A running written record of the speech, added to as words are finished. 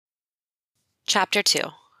Chapter 2.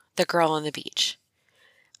 The Girl on the Beach.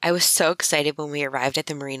 I was so excited when we arrived at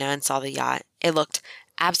the marina and saw the yacht. It looked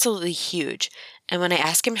absolutely huge, and when I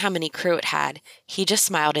asked him how many crew it had, he just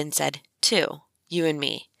smiled and said, 2, you and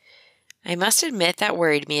me. I must admit that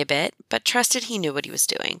worried me a bit, but trusted he knew what he was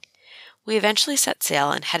doing. We eventually set sail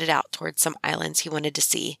and headed out towards some islands he wanted to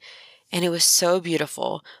see, and it was so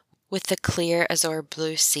beautiful, with the clear azure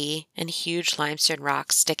blue sea and huge limestone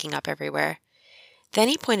rocks sticking up everywhere. Then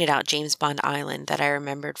he pointed out James Bond Island that I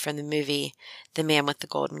remembered from the movie The Man with the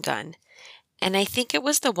Golden Gun, and I think it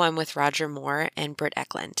was the one with Roger Moore and Britt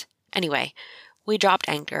Ekland. Anyway, we dropped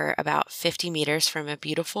anchor about 50 meters from a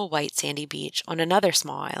beautiful white sandy beach on another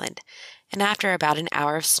small island, and after about an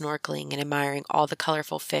hour of snorkeling and admiring all the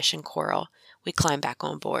colorful fish and coral, we climbed back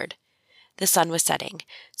on board. The sun was setting,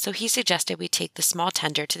 so he suggested we take the small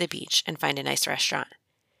tender to the beach and find a nice restaurant.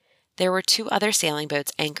 There were 2 other sailing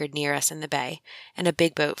boats anchored near us in the bay, and a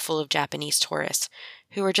big boat full of Japanese tourists,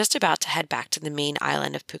 who were just about to head back to the main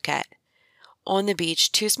island of Phuket. On the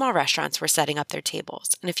beach, 2 small restaurants were setting up their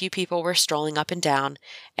tables, and a few people were strolling up and down,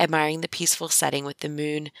 admiring the peaceful setting with the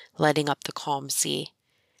moon lighting up the calm sea.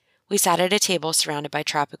 We sat at a table surrounded by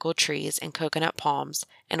tropical trees and coconut palms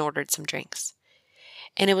and ordered some drinks.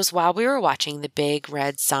 And it was while we were watching the big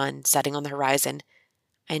red sun setting on the horizon,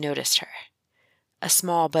 I noticed her. A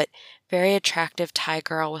small but very attractive Thai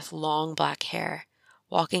girl with long black hair,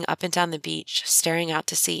 walking up and down the beach, staring out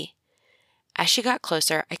to sea. As she got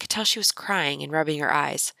closer, I could tell she was crying and rubbing her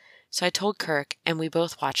eyes, so I told Kirk, and we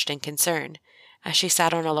both watched in concern, as she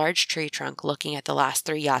sat on a large tree trunk looking at the last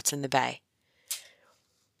 3 yachts in the bay.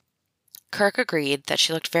 Kirk agreed that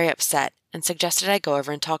she looked very upset and suggested I go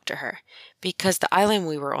over and talk to her, because the island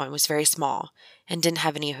we were on was very small and didn't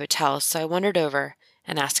have any hotels, so I wandered over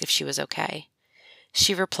and asked if she was okay.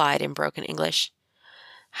 She replied in broken English,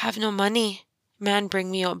 "Have no money. Man bring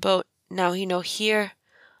me on boat. Now he no here.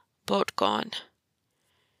 Boat gone."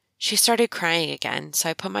 She started crying again, so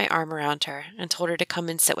I put my arm around her and told her to come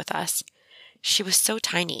and sit with us. She was so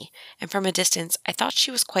tiny, and from a distance I thought she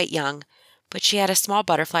was quite young, but she had a small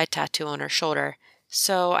butterfly tattoo on her shoulder,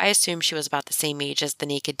 so I assumed she was about the same age as the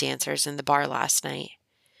naked dancers in the bar last night.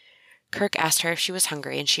 Kirk asked her if she was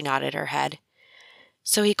hungry, and she nodded her head.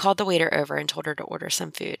 So he called the waiter over and told her to order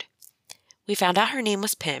some food. We found out her name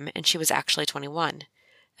was Pim, and she was actually 21.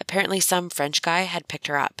 Apparently some French guy had picked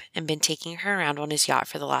her up and been taking her around on his yacht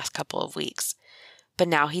for the last couple of weeks. But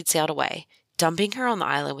now he'd sailed away, dumping her on the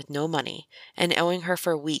island with no money and owing her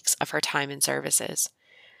for weeks of her time and services.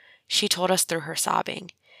 She told us through her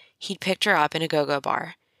sobbing. He'd picked her up in a go-go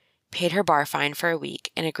bar, paid her bar fine for a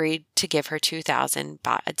week, and agreed to give her 2,000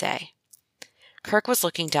 baht a day. Kirk was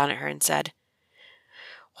looking down at her and said,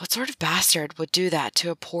 "What sort of bastard would do that to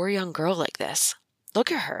a poor young girl like this?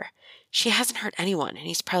 Look at her. She hasn't hurt anyone, and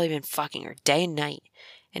he's probably been fucking her day and night.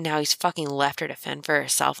 And now he's fucking left her to fend for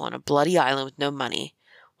herself on a bloody island with no money.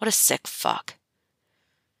 What a sick fuck."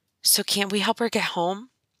 "So can't we help her get home?"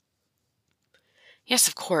 "Yes,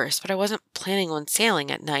 of course, but I wasn't planning on sailing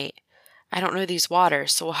at night. I don't know these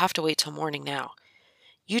waters, so we'll have to wait till morning now.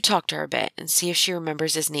 You talk to her a bit and see if she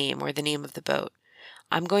remembers his name or the name of the boat.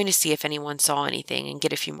 I'm going to see if anyone saw anything and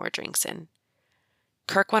get a few more drinks in."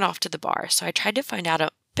 Kirk went off to the bar, so I tried to find out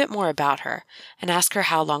a bit more about her and ask her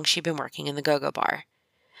how long she'd been working in the go-go bar.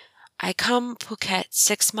 "I come Phuket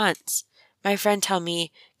 6 months. My friend tell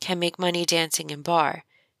me can make money dancing in bar,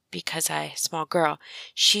 because I small girl.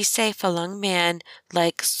 She say Falun man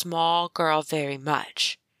like small girl very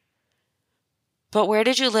much." "But where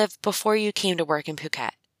did you live before you came to work in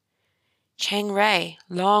Phuket?" "Chiang Rai,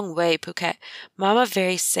 long way Phuket. Mama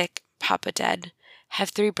very sick, Papa dead. Have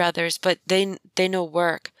 3 brothers, but they no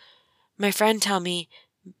work. My friend tell me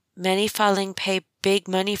many Faling pay big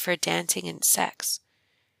money for dancing and sex."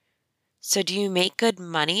 "So do you make good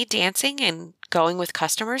money dancing and going with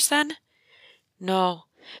customers then?" "No.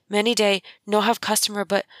 Many day no have customer,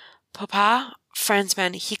 but Papa, friends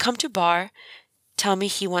man, he come to bar, tell me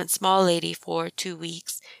he want small lady for 2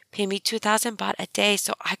 weeks, pay me 2,000 baht a day,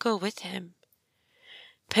 so I go with him."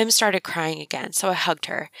 Pim started crying again, so I hugged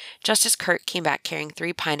her, just as Kurt came back carrying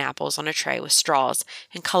 3 pineapples on a tray with straws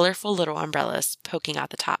and colorful little umbrellas poking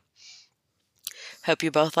out the top. "Hope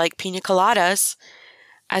you both like pina coladas."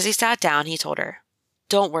 As he sat down, he told her,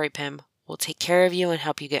 "Don't worry, Pim. We'll take care of you and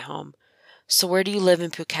help you get home. So where do you live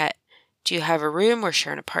in Phuket? Do you have a room or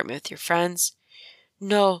share an apartment with your friends?"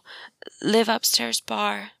 "No. Live upstairs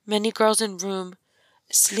bar. Many girls in room.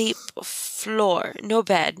 Sleep floor. No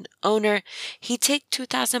bed. Owner, he take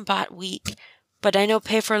 2,000 baht week, but I no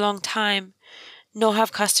pay for a long time. No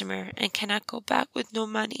have customer and cannot go back with no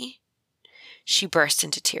money." She burst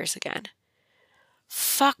into tears again.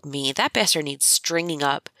 Fuck me, that bastard needs stringing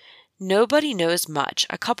up. Nobody knows much.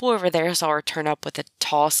 A couple over there saw her turn up with a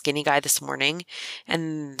tall, skinny guy this morning,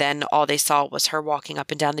 and then all they saw was her walking up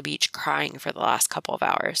and down the beach crying for the last couple of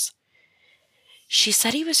hours. She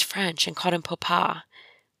said he was French and called him Papa,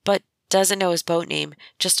 but doesn't know his boat name,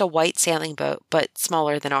 just a white sailing boat, but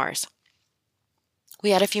smaller than ours.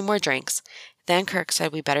 We had a few more drinks. Then Kirk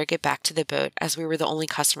said we better get back to the boat as we were the only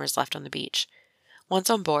customers left on the beach. Once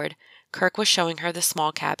on board, Kirk was showing her the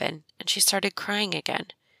small cabin, and she started crying again.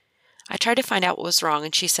 I tried to find out what was wrong,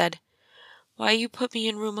 and she said, "Why you put me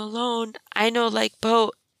in room alone? I no like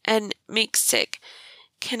boat and make sick.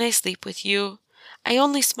 Can I sleep with you? I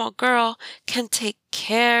only small girl, can take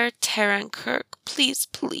care, Tara and Kirk, please,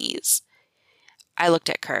 please." I looked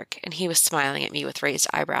at Kirk, and he was smiling at me with raised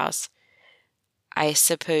eyebrows. "I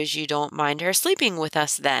suppose you don't mind her sleeping with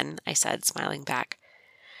us then," I said, smiling back.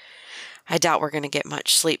 "I doubt we're going to get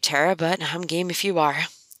much sleep, Tara, but I'm game if you are."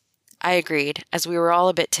 I agreed, as we were all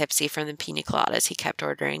a bit tipsy from the pina coladas he kept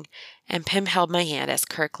ordering, and Pim held my hand as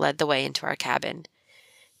Kirk led the way into our cabin.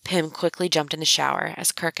 Pim quickly jumped in the shower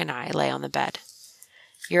as Kirk and I lay on the bed.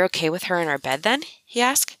 "You're okay with her in our bed, then?" he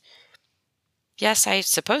asked. "Yes, I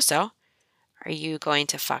suppose so." "Are you going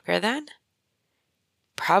to fuck her, then?"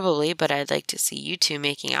 "Probably, but I'd like to see you two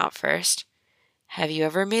making out first." "Have you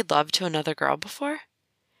ever made love to another girl before?"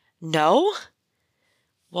 "No?"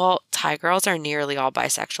 "Well, Thai girls are nearly all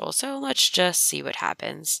bisexual, so let's just see what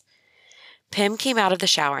happens." Pim came out of the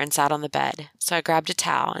shower and sat on the bed, so I grabbed a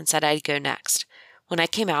towel and said I'd go next. When I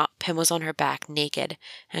came out, Pim was on her back, naked,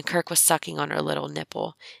 and Kirk was sucking on her little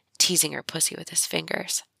nipple, teasing her pussy with his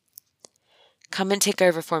fingers. "Come and take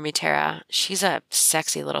over for me, Tara. She's a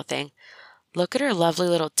sexy little thing. Look at her lovely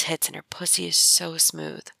little tits, and her pussy is so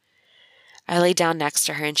smooth." I lay down next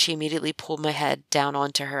to her, and she immediately pulled my head down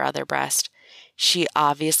onto her other breast. She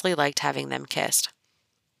obviously liked having them kissed.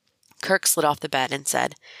 Kirk slid off the bed and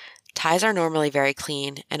said, "Thais are normally very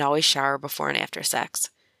clean and always shower before and after sex."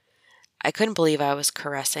 I couldn't believe I was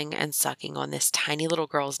caressing and sucking on this tiny little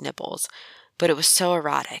girl's nipples, but it was so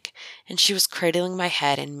erotic, and she was cradling my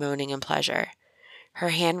head and moaning in pleasure. Her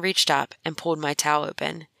hand reached up and pulled my towel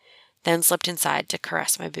open, then slipped inside to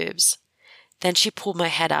caress my boobs. Then she pulled my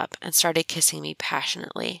head up and started kissing me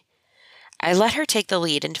passionately. I let her take the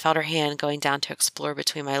lead and felt her hand going down to explore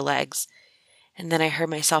between my legs, and then I heard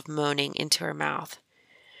myself moaning into her mouth.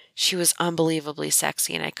 She was unbelievably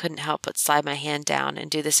sexy, and I couldn't help but slide my hand down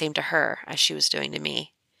and do the same to her as she was doing to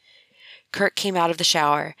me. Kirk came out of the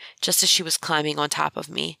shower just as she was climbing on top of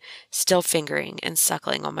me, still fingering and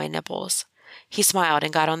suckling on my nipples. He smiled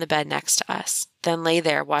and got on the bed next to us, then lay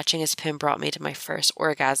there watching as Pim brought me to my first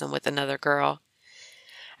orgasm with another girl.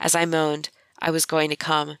 As I moaned I was going to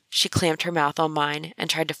come, she clamped her mouth on mine and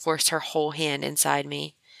tried to force her whole hand inside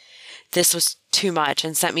me. This was too much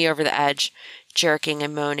and sent me over the edge, jerking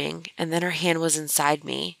and moaning, and then her hand was inside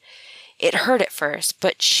me. It hurt at first,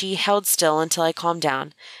 but she held still until I calmed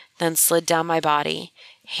down, then slid down my body,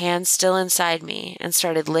 hands still inside me, and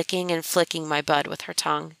started licking and flicking my bud with her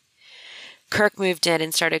tongue. Kirk moved in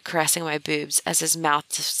and started caressing my boobs as his mouth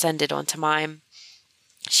descended onto mine.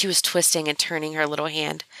 She was twisting and turning her little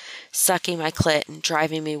hand, sucking my clit and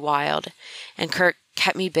driving me wild, and Kirk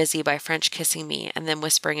kept me busy by French kissing me and then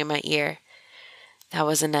whispering in my ear, "That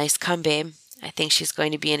was a nice cum, babe. I think she's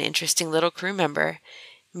going to be an interesting little crew member.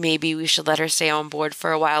 Maybe we should let her stay on board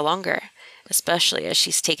for a while longer, especially as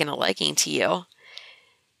she's taken a liking to you."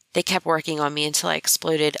 They kept working on me until I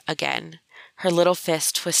exploded again, her little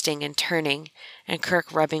fist twisting and turning, and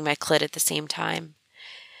Kirk rubbing my clit at the same time.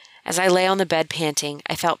 As I lay on the bed panting,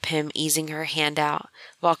 I felt Pim easing her hand out,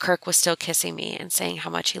 while Kirk was still kissing me and saying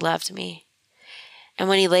how much he loved me. And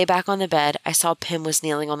when he lay back on the bed, I saw Pim was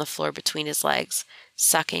kneeling on the floor between his legs,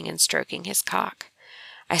 sucking and stroking his cock.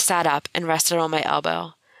 I sat up and rested on my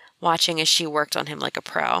elbow, watching as she worked on him like a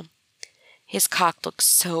pro. His cock looked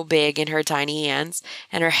so big in her tiny hands,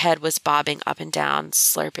 and her head was bobbing up and down,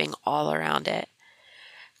 slurping all around it.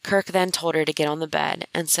 Kirk then told her to get on the bed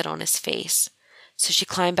and sit on his face. So she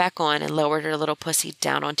climbed back on and lowered her little pussy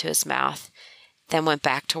down onto his mouth, then went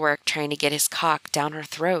back to work trying to get his cock down her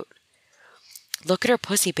throat. "Look at her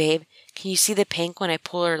pussy, babe. Can you see the pink when I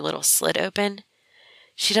pull her little slit open?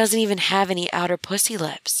 She doesn't even have any outer pussy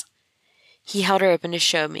lips." He held her open to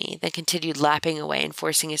show me, then continued lapping away and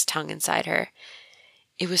forcing his tongue inside her.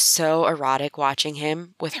 It was so erotic watching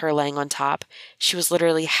him, with her laying on top. She was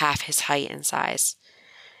literally half his height and size.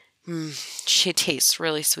 She tastes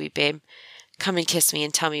really sweet, babe. Come and kiss me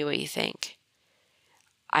and tell me what you think."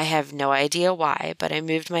 I have no idea why, but I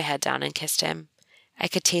moved my head down and kissed him. I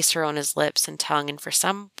could taste her on his lips and tongue, and for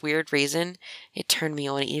some weird reason, it turned me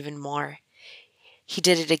on even more. He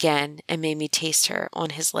did it again and made me taste her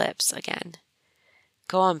on his lips again.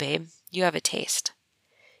 Go on, babe. You have a taste.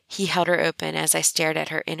 He held her open as I stared at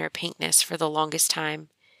her inner pinkness for the longest time.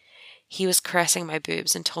 He was caressing my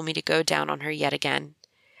boobs and told me to go down on her yet again.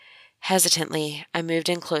 Hesitantly, I moved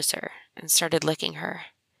in closer and started licking her.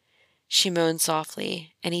 She moaned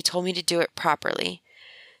softly, and he told me to do it properly,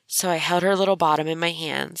 so I held her little bottom in my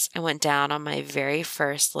hands and went down on my very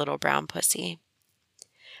first little brown pussy.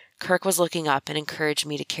 Kirk was looking up and encouraged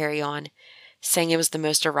me to carry on, saying it was the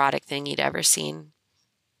most erotic thing he'd ever seen.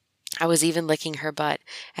 I was even licking her butt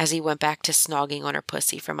as he went back to snogging on her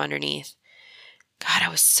pussy from underneath. God, I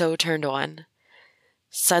was so turned on.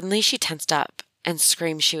 Suddenly she tensed up and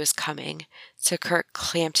screamed she was coming, so Kirk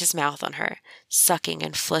clamped his mouth on her, sucking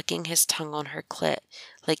and flicking his tongue on her clit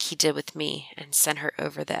like he did with me, and sent her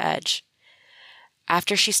over the edge.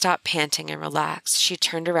 After she stopped panting and relaxed, she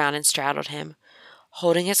turned around and straddled him,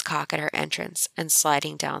 holding his cock at her entrance and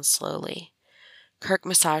sliding down slowly. Kirk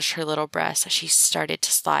massaged her little breasts as she started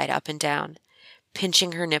to slide up and down,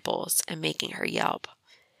 pinching her nipples and making her yelp.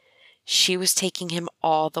 She was taking him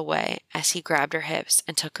all the way as he grabbed her hips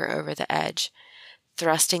and took her over the edge,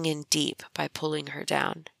 thrusting in deep by pulling her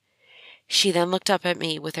down. She then looked up at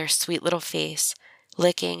me with her sweet little face,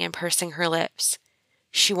 licking and pursing her lips.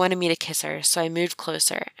 She wanted me to kiss her, so I moved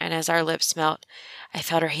closer, and as our lips met, I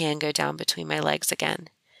felt her hand go down between my legs again.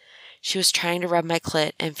 She was trying to rub my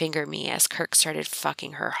clit and finger me as Kirk started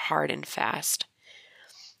fucking her hard and fast.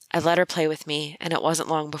 I let her play with me, and it wasn't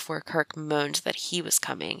long before Kirk moaned that he was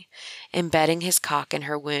coming, embedding his cock in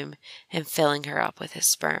her womb and filling her up with his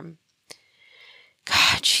sperm.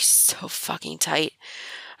 God, she's so fucking tight.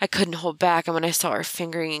 I couldn't hold back, and when I saw her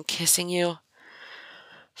fingering and kissing you,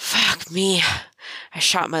 fuck me, I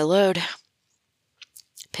shot my load.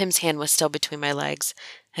 Pim's hand was still between my legs,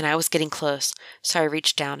 and I was getting close, so I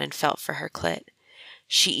reached down and felt for her clit.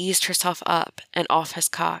 She eased herself up and off his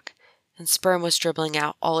cock, and sperm was dribbling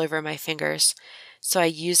out all over my fingers, so I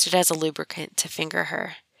used it as a lubricant to finger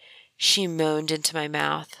her. She moaned into my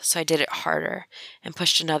mouth, so I did it harder and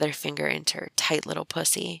pushed another finger into her tight little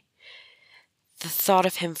pussy. The thought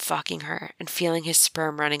of him fucking her and feeling his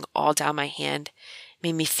sperm running all down my hand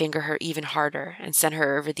made me finger her even harder and send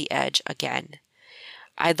her over the edge again.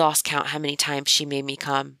 I'd lost count how many times she made me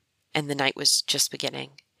come, and the night was just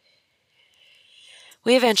beginning.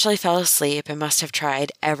 We eventually fell asleep and must have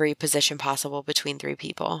tried every position possible between 3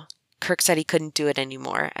 people. Kirk said he couldn't do it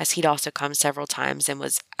anymore, as he'd also come several times and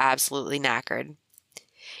was absolutely knackered.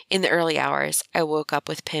 In the early hours, I woke up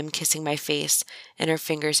with Pim kissing my face and her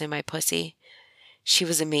fingers in my pussy. She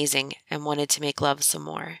was amazing and wanted to make love some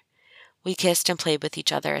more. We kissed and played with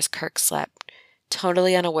each other as Kirk slept,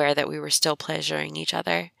 totally unaware that we were still pleasuring each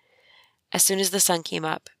other. As soon as the sun came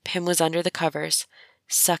up, Pim was under the covers,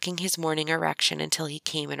 sucking his morning erection until he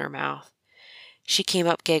came in her mouth. She came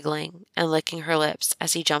up giggling and licking her lips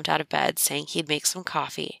as he jumped out of bed, saying he'd make some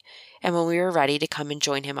coffee, and when we were ready to come and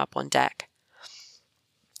join him up on deck.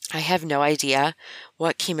 I have no idea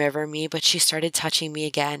what came over me, but she started touching me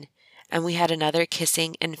again, and we had another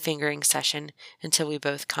kissing and fingering session until we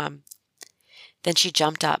both come. Then she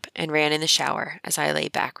jumped up and ran in the shower as I lay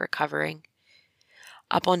back recovering.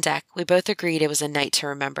 Up on deck, we both agreed it was a night to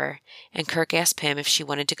remember, and Kirk asked Pim if she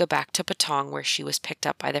wanted to go back to Patong where she was picked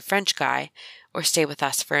up by the French guy, or stay with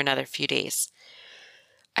us for another few days.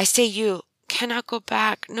 I say you cannot go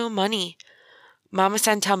back, no money.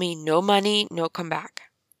 Mama-san tell me no money, no come back.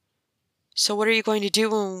 So what are you going to do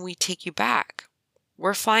when we take you back?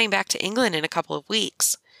 We're flying back to England in a couple of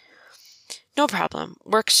weeks. No problem.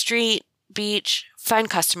 Work street, beach, fine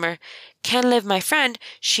customer. Can live my friend.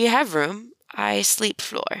 She have room. I sleep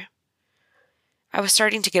floor. I was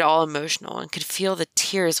starting to get all emotional and could feel the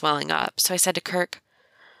tears welling up, so I said to Kirk,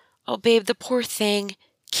 "Oh, babe, the poor thing.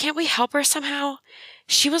 Can't we help her somehow?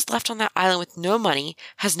 She was left on that island with no money,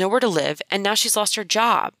 has nowhere to live, and now she's lost her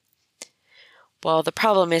job." Well, the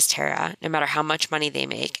problem is, Tara, no matter how much money they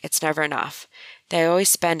make, it's never enough. They always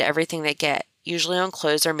spend everything they get, usually on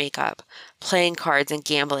clothes or makeup, playing cards and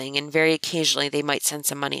gambling, and very occasionally they might send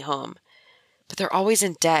some money home. But they're always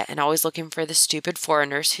in debt and always looking for the stupid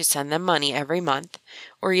foreigners who send them money every month,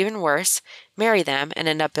 or even worse, marry them and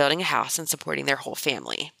end up building a house and supporting their whole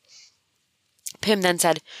family. Pim then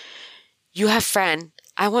said, "You have friend.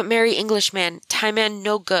 I want marry Englishman. Thai man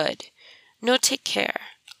no good. No take care.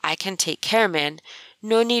 I can take care, man.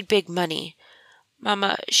 No need big money.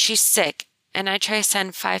 Mama, she's sick, and I try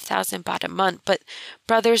send 5,000 baht a month, but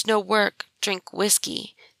brothers no work, drink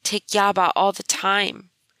whiskey, take yaba all the time."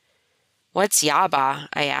 "What's yaba?"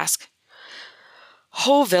 I asked.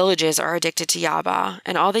 "Whole villages are addicted to yaba,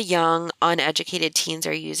 and all the young, uneducated teens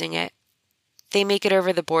are using it. They make it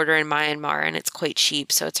over the border in Myanmar, and it's quite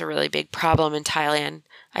cheap, so it's a really big problem in Thailand.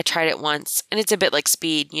 I tried it once, and it's a bit like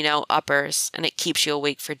speed, uppers, and it keeps you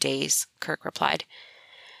awake for days, Kirk replied.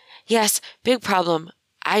 Yes, big problem.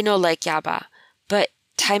 I no like yaba, but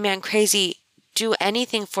Thai man crazy do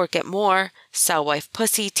anything for get more, sell wife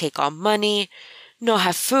pussy, take all money, no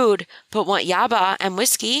have food, but want yaba and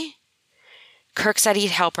whiskey. Kirk said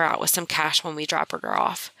he'd help her out with some cash when we dropped her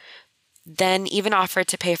off. Then even offered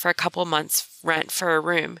to pay for a couple months' rent for a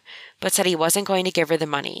room, but said he wasn't going to give her the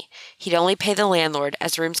money. He'd only pay the landlord,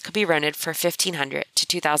 as rooms could be rented for 1,500 to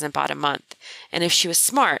 2,000 baht a month, and if she was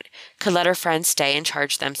smart, could let her friends stay and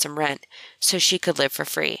charge them some rent, so she could live for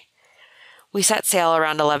free. We set sail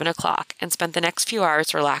around 11 o'clock and spent the next few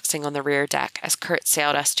hours relaxing on the rear deck as Kurt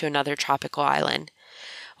sailed us to another tropical island.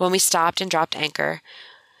 When we stopped and dropped anchor,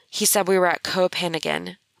 he said we were at Koh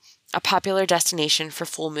Phangan, a popular destination for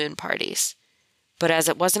full moon parties. But as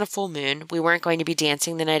it wasn't a full moon, we weren't going to be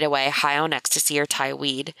dancing the night away high on ecstasy or Thai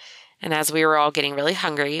weed, and as we were all getting really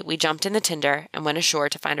hungry, we jumped in the Tinder and went ashore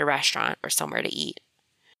to find a restaurant or somewhere to eat.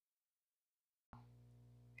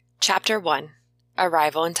 Chapter 1.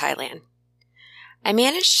 Arrival in Thailand. I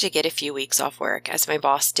managed to get a few weeks off work as my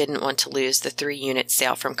boss didn't want to lose the 3-unit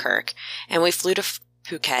sale from Kirk, and we flew to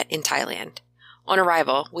Phuket in Thailand. On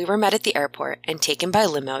arrival, we were met at the airport and taken by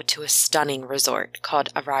limo to a stunning resort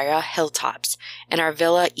called Araya Hilltops, and our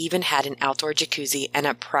villa even had an outdoor jacuzzi and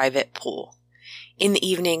a private pool. In the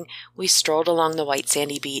evening, we strolled along the white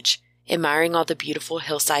sandy beach, admiring all the beautiful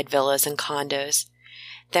hillside villas and condos.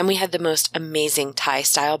 Then we had the most amazing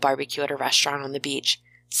Thai-style barbecue at a restaurant on the beach,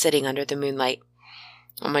 sitting under the moonlight.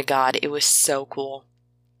 Oh my God, it was so cool.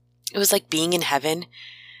 It was like being in heaven.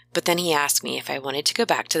 But then he asked me if I wanted to go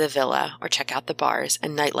back to the villa or check out the bars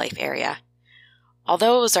and nightlife area.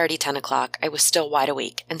 Although it was already 10 o'clock, I was still wide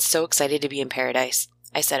awake and so excited to be in paradise.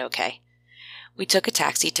 I said okay. We took a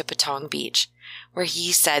taxi to Patong Beach, where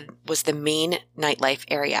he said was the main nightlife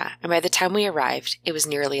area, and by the time we arrived, it was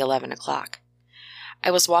nearly 11 o'clock.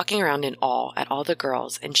 I was walking around in awe at all the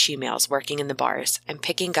girls and she-males working in the bars and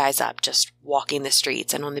picking guys up just walking the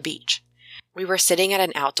streets and on the beach. We were sitting at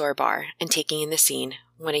an outdoor bar and taking in the scene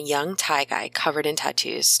when a young Thai guy covered in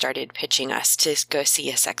tattoos started pitching us to go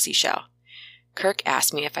see a sexy show. Kirk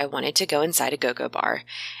asked me if I wanted to go inside a go-go bar,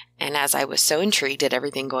 and as I was so intrigued at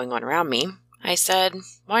everything going on around me, I said,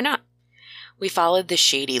 why not? We followed the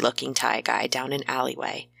shady-looking Thai guy down an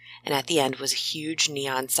alleyway, and at the end was a huge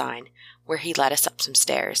neon sign where he led us up some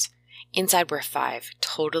stairs. Inside were 5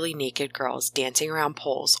 totally naked girls dancing around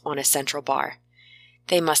poles on a central bar.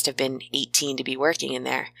 They must have been 18 to be working in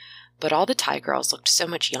there, but all the Thai girls looked so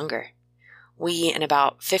much younger. We and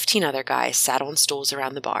about 15 other guys sat on stools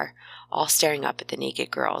around the bar, all staring up at the naked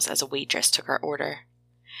girls as a waitress took our order.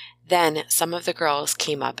 Then some of the girls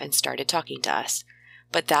came up and started talking to us,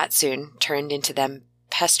 but that soon turned into them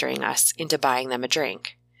pestering us into buying them a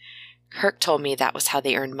drink. Kirk told me that was how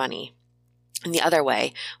they earned money, and the other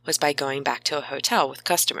way was by going back to a hotel with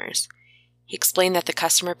customers. He explained that the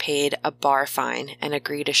customer paid a bar fine and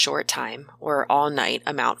agreed a short time or all-night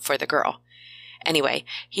amount for the girl. Anyway,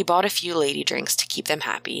 he bought a few lady drinks to keep them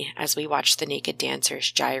happy as we watched the naked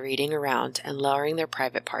dancers gyrating around and lowering their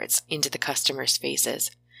private parts into the customers'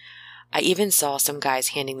 faces. I even saw some guys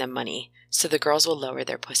handing them money, so the girls will lower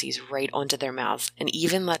their pussies right onto their mouths and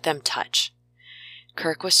even let them touch.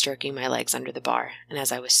 Kirk was stroking my legs under the bar, and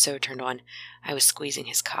as I was so turned on, I was squeezing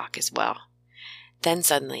his cock as well. Then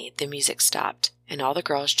suddenly, the music stopped, and all the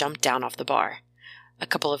girls jumped down off the bar. A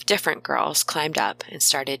couple of different girls climbed up and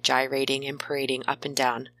started gyrating and parading up and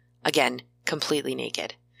down, again, completely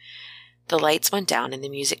naked. The lights went down and the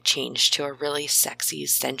music changed to a really sexy,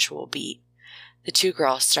 sensual beat. The 2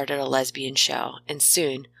 girls started a lesbian show, and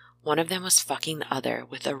soon, one of them was fucking the other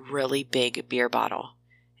with a really big beer bottle.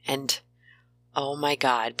 And oh my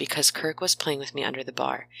God, because Kirk was playing with me under the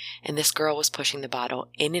bar, and this girl was pushing the bottle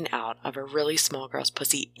in and out of a really small girl's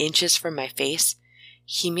pussy inches from my face,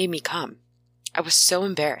 he made me come. I was so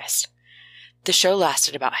embarrassed. The show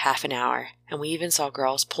lasted about half an hour, and we even saw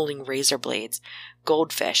girls pulling razor blades,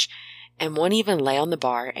 goldfish, and one even lay on the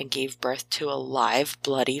bar and gave birth to a live,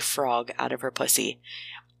 bloody frog out of her pussy.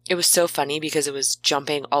 It was so funny because it was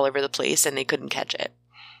jumping all over the place and they couldn't catch it.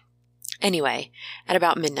 Anyway, at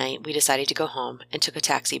about midnight, we decided to go home and took a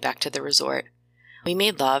taxi back to the resort. We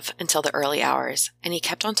made love until the early hours, and he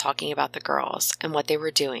kept on talking about the girls and what they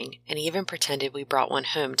were doing, and he even pretended we brought one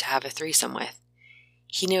home to have a threesome with.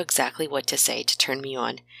 He knew exactly what to say to turn me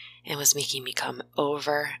on, and was making me come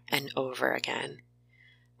over and over again.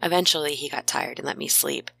 Eventually, he got tired and let me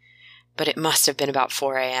sleep, but it must have been about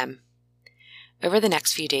 4 a.m. Over the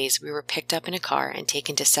next few days, we were picked up in a car and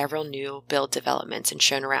taken to several new build developments and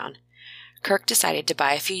shown around. Kirk decided to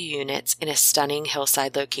buy a few units in a stunning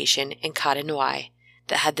hillside location in Katahnawai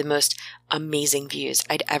that had the most amazing views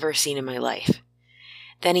I'd ever seen in my life.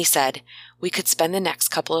 Then he said we could spend the next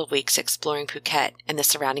couple of weeks exploring Phuket and the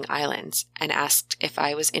surrounding islands, and asked if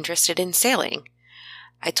I was interested in sailing.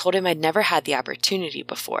 I told him I'd never had the opportunity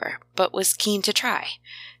before, but was keen to try.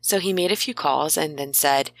 So he made a few calls and then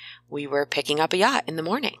said we were picking up a yacht in the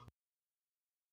morning.